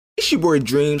It's your boy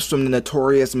Dreams from the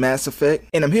notorious Mass Effect,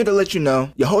 and I'm here to let you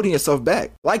know you're holding yourself back.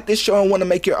 Like this show and want to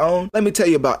make your own? Let me tell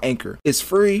you about Anchor. It's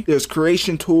free. There's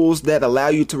creation tools that allow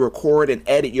you to record and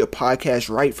edit your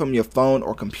podcast right from your phone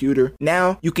or computer.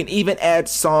 Now, you can even add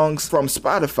songs from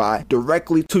Spotify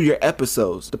directly to your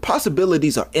episodes. The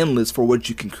possibilities are endless for what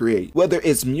you can create. Whether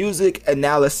it's music,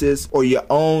 analysis, or your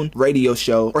own radio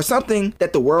show, or something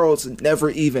that the world's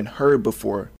never even heard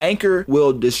before, Anchor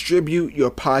will distribute your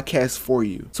podcast for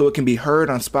you, so it can be heard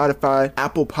on Spotify,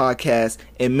 Apple Podcasts,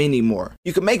 and many more.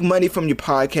 You can make money from your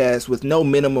podcast with no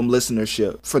minimum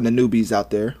listenership for the newbies out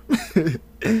there.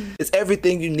 It's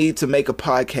everything you need to make a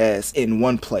podcast in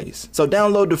one place. So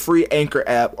download the free Anchor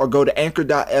app or go to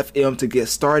anchor.fm to get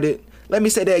started. Let me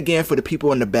say that again for the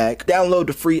people in the back. Download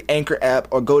the free Anchor app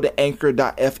or go to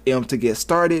anchor.fm to get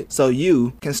started so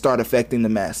you can start affecting the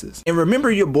masses. And remember,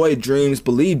 your boy Dreams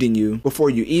believed in you before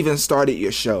you even started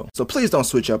your show. So please don't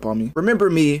switch up on me. Remember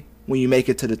me when you make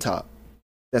it to the top.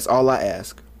 That's all I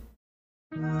ask.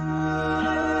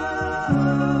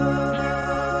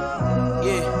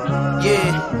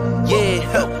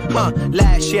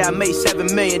 Last year I made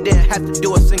 7 million, didn't have to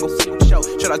do a single show.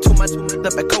 Should I told my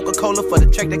up at Coca-Cola for the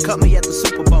track that cut me at the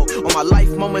Super Bowl? On my life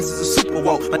moments is a Super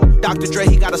Bowl. Dr. Dre,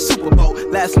 he got a Super Bowl.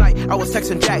 Last night I was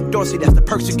texting Jack Dorsey, that's the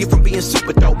perks you get from being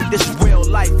super dope. This is real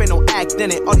life, ain't no act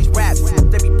in it. All these raps,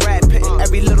 they be Brad Pitt.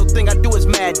 Every little thing I do is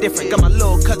mad different. Got my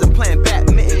little cousin playing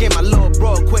badminton. Gave my little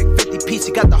bro a quick 50 piece,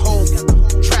 he got the whole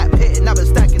trap hitting. I've been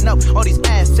stacking up all these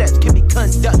assets, can be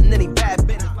conducting any bad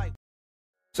business.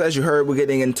 So as you heard, we're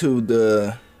getting into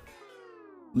the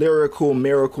lyrical,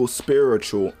 miracle,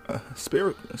 spiritual.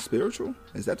 Spiritual?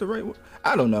 Is that the right word?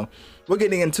 I don't know. We're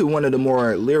getting into one of the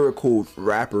more lyrical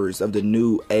rappers of the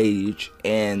new age,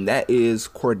 and that is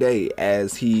Cordae,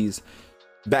 as he's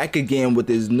back again with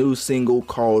his new single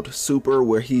called Super,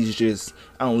 where he's just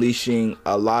unleashing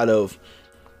a lot of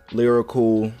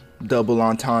lyrical double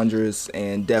entendres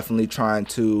and definitely trying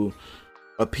to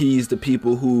appease the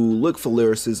people who look for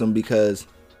lyricism, because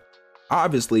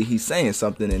obviously he's saying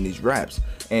something in these raps,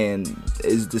 and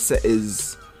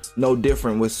is no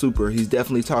different with Super. He's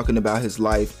definitely talking about his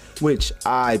life, which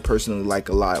I personally like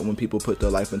a lot when people put their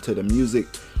life into the music.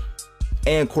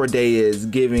 And Cordae is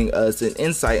giving us an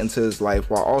insight into his life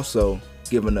while also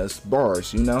giving us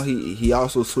bars. You know, he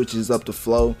also switches up the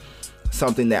flow,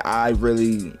 something that I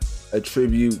really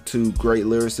attribute to great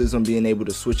lyricism, being able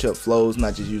to switch up flows,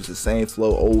 not just use the same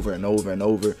flow over and over and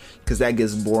over, because that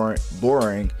gets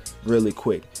boring really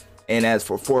quick. And as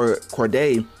for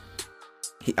Cordae,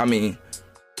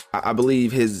 I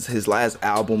believe his last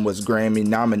album was Grammy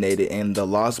nominated and The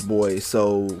Lost Boys.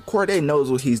 So Cordae knows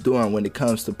what he's doing when it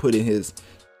comes to putting his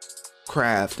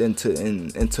craft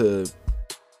into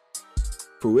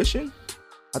fruition.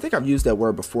 I think I've used that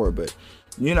word before, but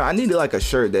you know, I needed like a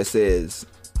shirt that says,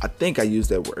 I think I used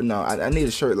that word. No, I need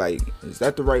a shirt like, is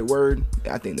that the right word?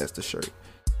 I think that's the shirt.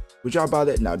 Would y'all buy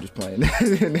that? No, just playing.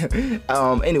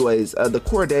 Anyways, the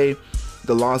Cordae,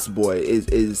 The Lost Boy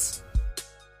is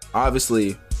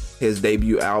obviously his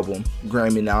debut album,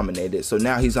 Grammy nominated. So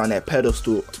now he's on that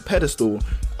pedestal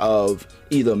of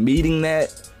either meeting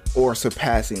that or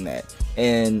surpassing that.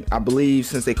 And I believe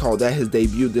since they called that his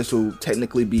debut, this will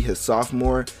technically be his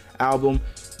sophomore album.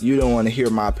 You don't want to hear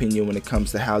my opinion when it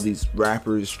comes to how these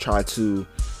rappers try to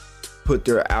put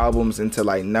their albums into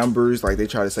like numbers. Like they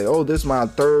try to say, oh, this is my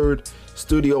third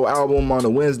studio album on a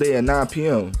Wednesday at 9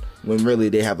 p.m. when really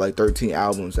they have like 13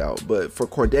 albums out. But for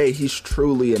Cordae, he's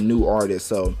truly a new artist.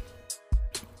 So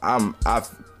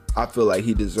I feel like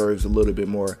he deserves a little bit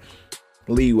more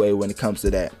leeway when it comes to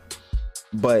that.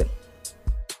 But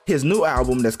his new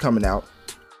album that's coming out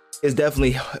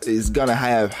is gonna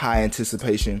have high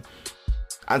anticipation.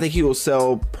 I think he will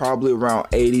sell probably around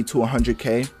 80 to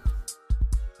 100K.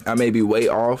 I may be way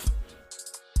off.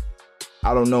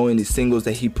 I don't know any singles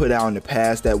that he put out in the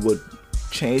past that would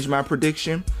change my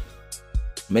prediction.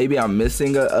 Maybe I'm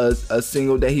missing a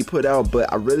single that he put out,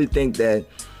 but I really think that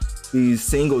these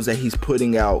singles that he's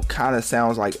putting out kind of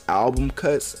sounds like album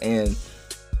cuts, and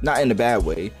not in a bad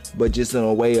way, but just in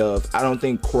a way of, I don't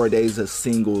think Cordae's a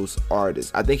singles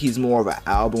artist. I think he's more of an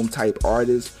album type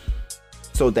artist,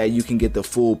 so that you can get the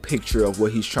full picture of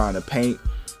what he's trying to paint.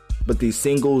 But these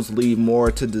singles leave more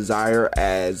to desire,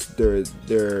 as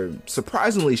they're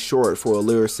surprisingly short for a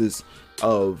lyricist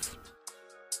of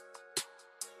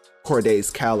Cordae's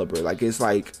caliber. Like, it's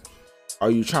like,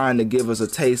 are you trying to give us a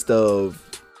taste of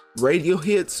radio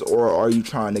hits, or are you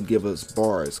trying to give us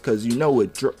bars? Because you know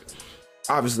what,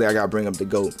 obviously I gotta bring up the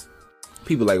GOAT.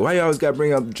 People like, why you always gotta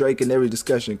bring up Drake in every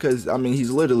discussion? Because I mean,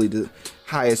 he's literally the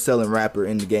highest selling rapper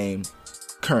in the game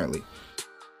currently.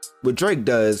 What Drake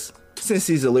does, since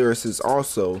he's a lyricist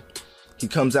also, he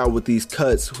comes out with these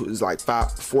cuts who's like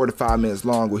 4 to 5 minutes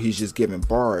long where he's just giving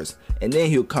bars, and then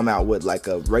he'll come out with like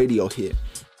a radio hit,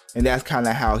 and that's kind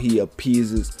of how he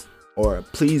appeases or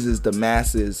pleases the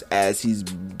masses as he's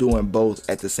doing both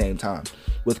at the same time.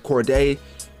 With Cordae,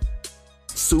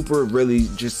 Super really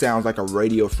just sounds like a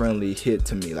radio friendly hit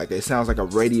to me. Like it sounds like a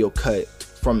radio cut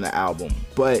from the album.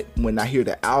 But when I hear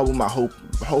the album, I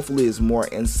hopefully it's more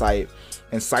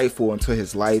insightful into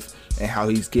his life and how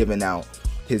he's giving out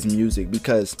his music.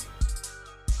 Because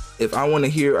if I want to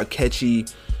hear a catchy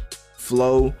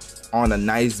flow on a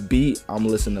nice beat, I'm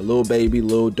listening to Lil Baby,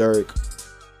 Lil Durk,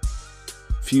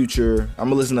 Future. I'm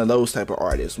gonna listen to those type of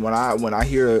artists. When I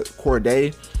hear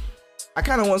Cordae, I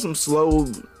kind of want some slow,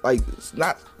 like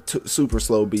not super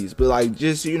slow beats, but like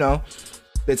just, you know,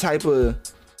 the type of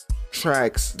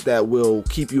tracks that will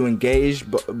keep you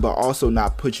engaged, but also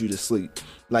not put you to sleep.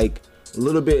 Like a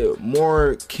little bit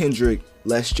more Kendrick,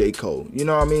 less J. Cole. You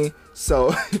know what I mean? So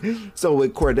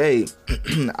with Cordae,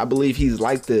 I believe he's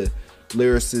like the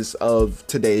lyricist of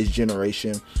today's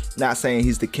generation. Not saying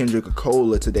he's the Kendrick or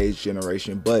Cole of today's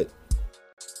generation, but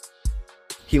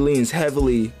he leans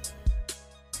heavily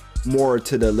more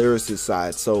to the lyricist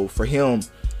side. So for him,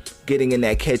 getting in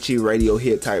that catchy radio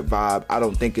hit type vibe, I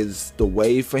don't think is the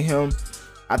way for him.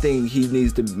 I think he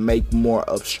needs to make more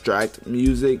abstract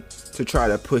music to try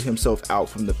to put himself out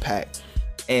from the pack.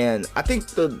 And I think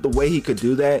the way he could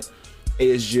do that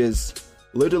is just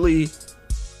literally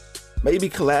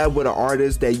maybe collab with an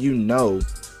artist that you know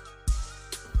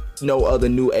no other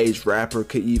new age rapper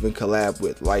could even collab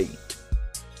with. Like,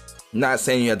 not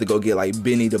saying you have to go get like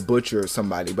Benny the Butcher or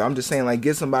somebody, but I'm just saying like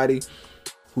get somebody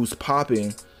who's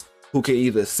popping, who can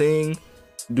either sing,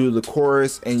 do the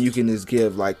chorus, and you can just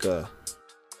give like a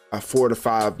 4 to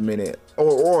 5 minute,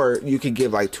 or you could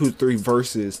give like 2-3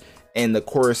 verses and the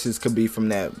choruses could be from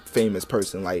that famous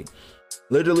person. Like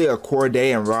literally a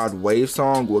Cordae and Rod Wave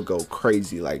song would go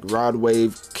crazy. Like Rod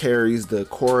Wave carries the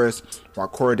chorus while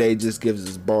Cordae just gives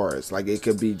his bars. Like it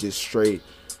could be just straight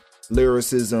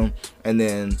lyricism and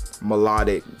then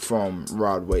melodic from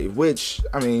Rod Wave, which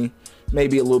I mean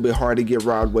maybe a little bit hard to get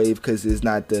Rod Wave because it's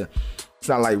not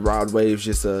like Rod Wave's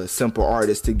just a simple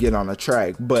artist to get on a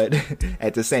track, but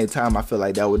at the same time I feel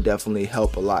like that would definitely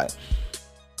help a lot.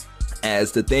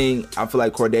 As the thing I feel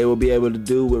like Cordae will be able to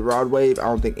do with Rod Wave, I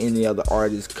don't think any other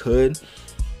artist could.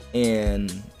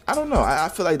 And I don't know, I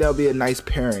feel like that would be a nice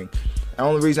pairing. The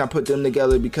only reason I put them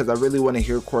together because I really want to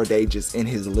hear Cordae just in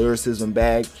his lyricism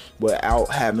bag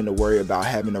without having to worry about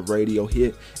having a radio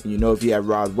hit. And you know, if you have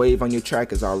Rod Wave on your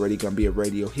track, it's already going to be a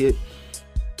radio hit.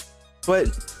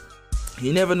 But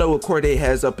you never know what Cordae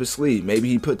has up his sleeve. Maybe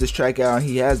he put this track out and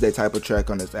he has that type of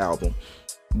track on his album.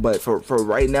 But for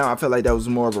right now, I feel like that was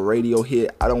more of a radio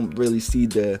hit. I don't really see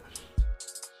the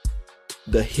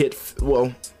hit.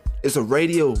 Well, it's a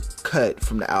radio cut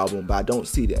from the album, but I don't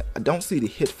see that. I don't see the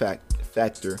hit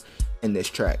factor in this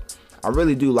track. I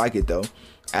really do like it though.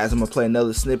 As I'm gonna play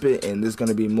another snippet, and there's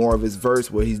gonna be more of his verse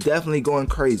where he's definitely going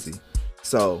crazy.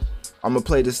 So I'm gonna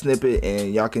play the snippet,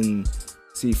 and y'all can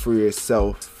see for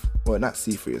yourself. Well, not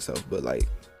see for yourself, but like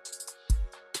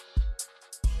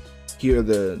hear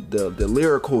the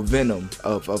lyrical venom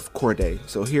of Cordae.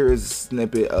 So here is a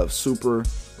snippet of Super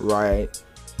right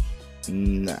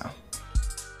now.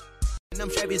 Them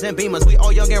Chevys and Beamers, we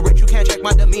all young and rich, you can't check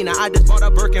my demeanor. I just bought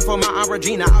a Birkin for my Aunt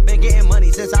Regina. I've been getting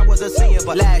money since I was a senior,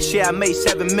 but last year I made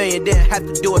 7 million, didn't have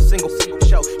to do a single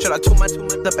show. Should I tune my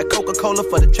up at Coca-Cola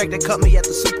for the check that cut me at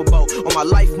the Super Bowl? On my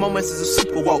life moments is a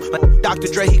Super Bowl. Like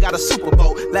Dr. Dre, he got a Super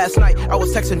Bowl. Last night I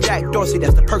was texting Jack Dorsey,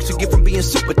 that's the perks you get from being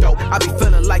super dope. I be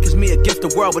feeling like it's me against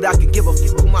the world, but I can give a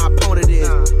fuck who my opponent is.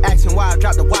 Asking why I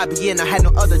dropped the YBN, I had no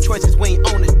other choices, we ain't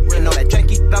own it. And all that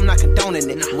janky, I'm not condoning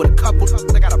it. With a couple,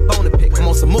 I got a bone to pick. I'm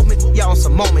on some movement, y'all on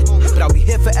some moment. But I'll be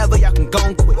here forever, y'all can go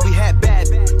and quit. We had bad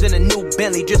in a new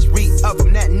Bentley, just re-up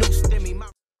from that new stimmy.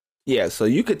 Yeah, so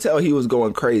you could tell he was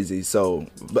going crazy. So,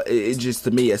 but it just,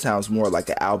 to me, it sounds more like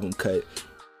an album cut.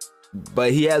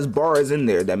 But he has bars in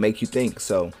there that make you think.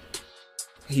 So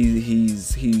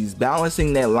he's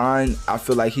balancing that line. I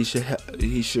feel like he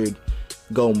should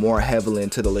go more heavily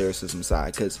into the lyricism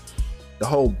side, because the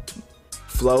whole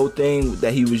flow thing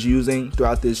that he was using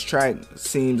throughout this track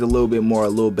seems a little bit more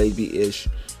Lil Baby-ish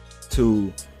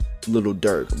to Lil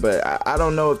Durk. But I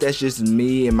don't know if that's just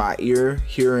me in my ear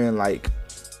hearing like,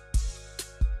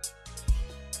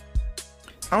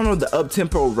 I don't know, the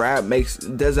up-tempo rap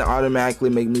doesn't automatically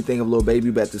make me think of Lil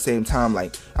Baby, but at the same time,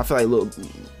 like, I feel like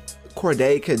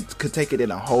Cordae could take it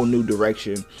in a whole new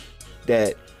direction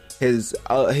that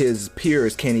his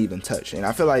peers can't even touch. And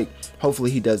I feel like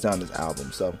hopefully he does that on this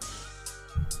album. So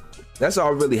That's all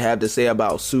I really have to say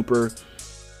about Super.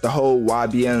 The whole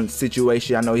YBN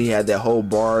situation, I know he had that whole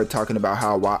bar talking about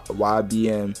how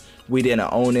YBN, we didn't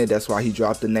own it, that's why he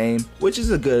dropped the name, which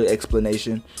is a good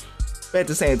explanation. But at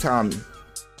the same time,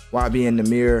 YBN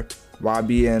Namir,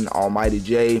 YBN Almighty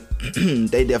J,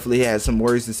 they definitely had some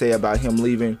words to say about him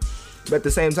leaving. But at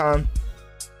the same time,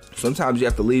 sometimes you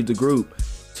have to leave the group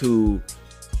to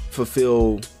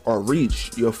fulfill or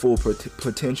reach your full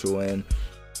potential, and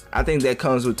I think that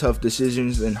comes with tough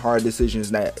decisions and hard decisions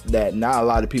that not a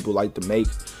lot of people like to make.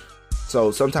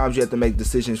 So sometimes you have to make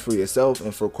decisions for yourself,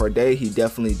 and for Cordae, he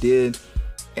definitely did,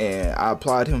 and I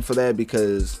applaud him for that,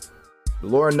 because the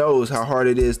Lord knows how hard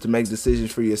it is to make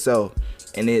decisions for yourself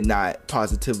and it not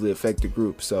positively affect the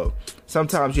group. So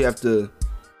sometimes you have to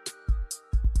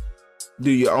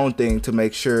do your own thing to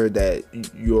make sure that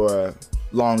your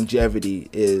longevity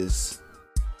is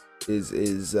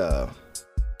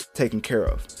taken care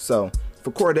of. So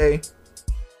for Cordae,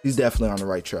 he's definitely on the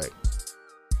right track.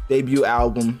 Debut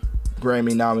album,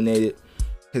 Grammy nominated.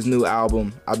 His new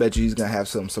album, I bet you he's gonna have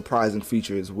some surprising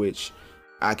features, which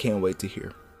I can't wait to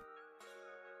hear.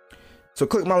 So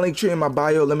click my link tree in my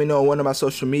bio. Let me know on one of my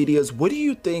social medias. What do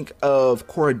you think of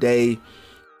Cordae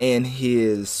and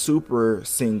his Super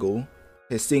single?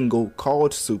 His single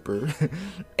called Super.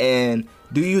 And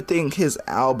do you think his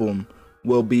album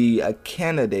will be a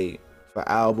candidate for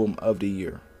album of the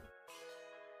year?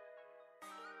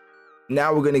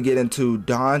 Now we're going to get into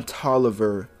Don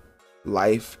Toliver,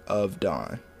 Life of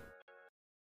Don.